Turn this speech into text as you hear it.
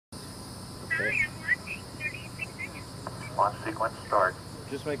Launch sequence start.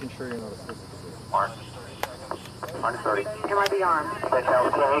 Just making sure you're not assisted. Mark. 130. You might be on. Take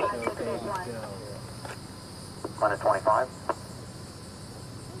out 8. Minus 25.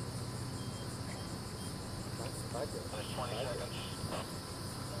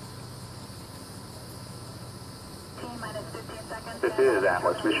 T-minus 15 seconds. This is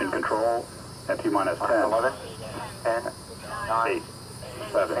Atlas Mission Control at T-minus 10, 11. 10. 9. 8,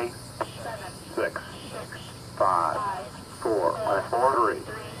 7, 8. 6, 5, 4, 3.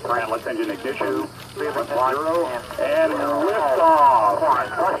 Atlas engine ignition, 0, and liftoff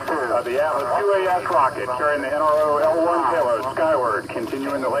of the Atlas IIAS rocket carrying the NRO L-1 payload skyward,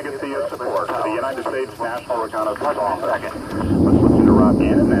 continuing the legacy of support for the United States National Reconnaissance Office. Let's listen to Rob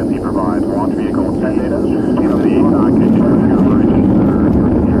Gannon as he provides launch vehicle set data of the ASOC Engineering Operations Center here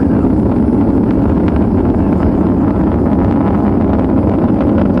in the air now.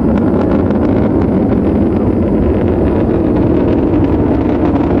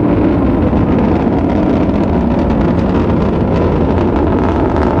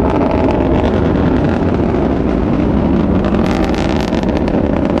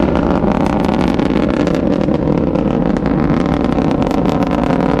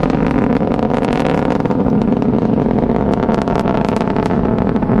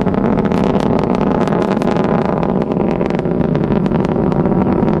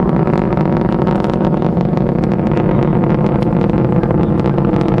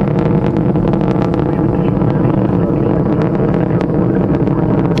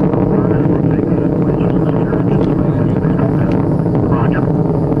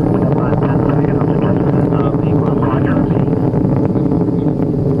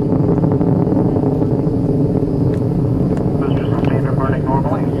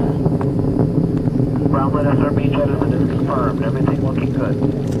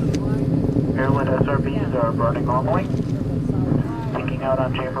 Burning normally. Peaking out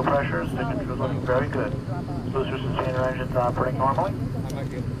on chamber pressures. Signature's looking very good. Booster sustainer engines operating normally.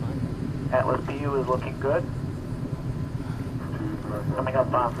 Atlas PU is looking good. Coming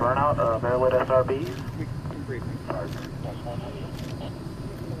up on burnout of airlit SRBs.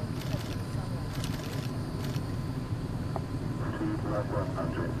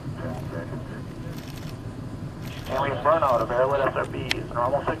 And we have burnout of airlit SRBs.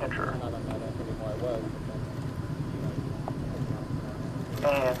 Normal signature.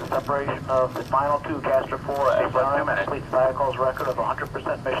 And the separation of the final two Castor 4 SRM complete cycles record of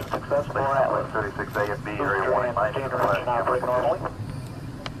 100% mission success for Atlas. 36 AFB Area 1 container engine operating normally.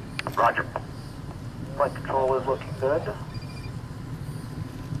 Roger. Flight control is looking good.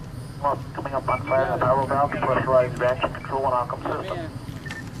 Well, coming up on fire, the power valve, pressurized reaction control and outcome system.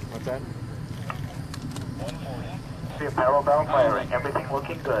 What's that? See a power valve firing, everything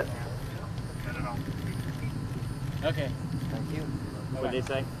looking good. Okay. Thank you. What did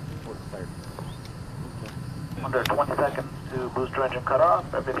they say? Okay. Under 20 seconds to booster engine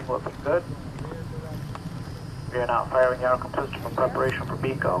cutoff, everything looking good. We are now firing the outcome system in preparation for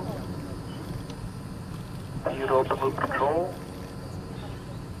BECO. Continue to open loop control.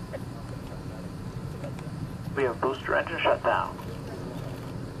 We have booster engine shut down.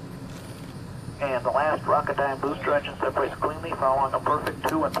 And the last Rocketdyne booster engine separates cleanly following a perfect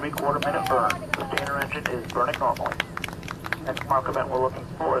 2 3/4 minute burn. Sustainer engine is burning normally. Next mark event we're looking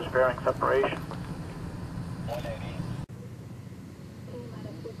for is fairing separation.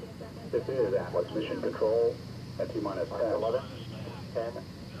 This is Atlas Mission Control at T-minus 10, 11, 10,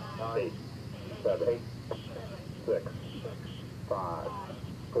 9, 8, 7, 6, 5,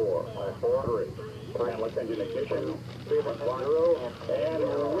 4, 3. Atlas engine ignition, 0, and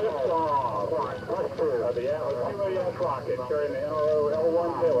liftoff of the Atlas IIAS rocket carrying the NRO L-1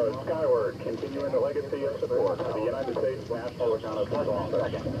 payload skyward, continuing the legacy of support for the United States National Reconnaissance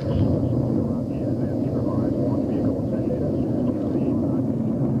Office.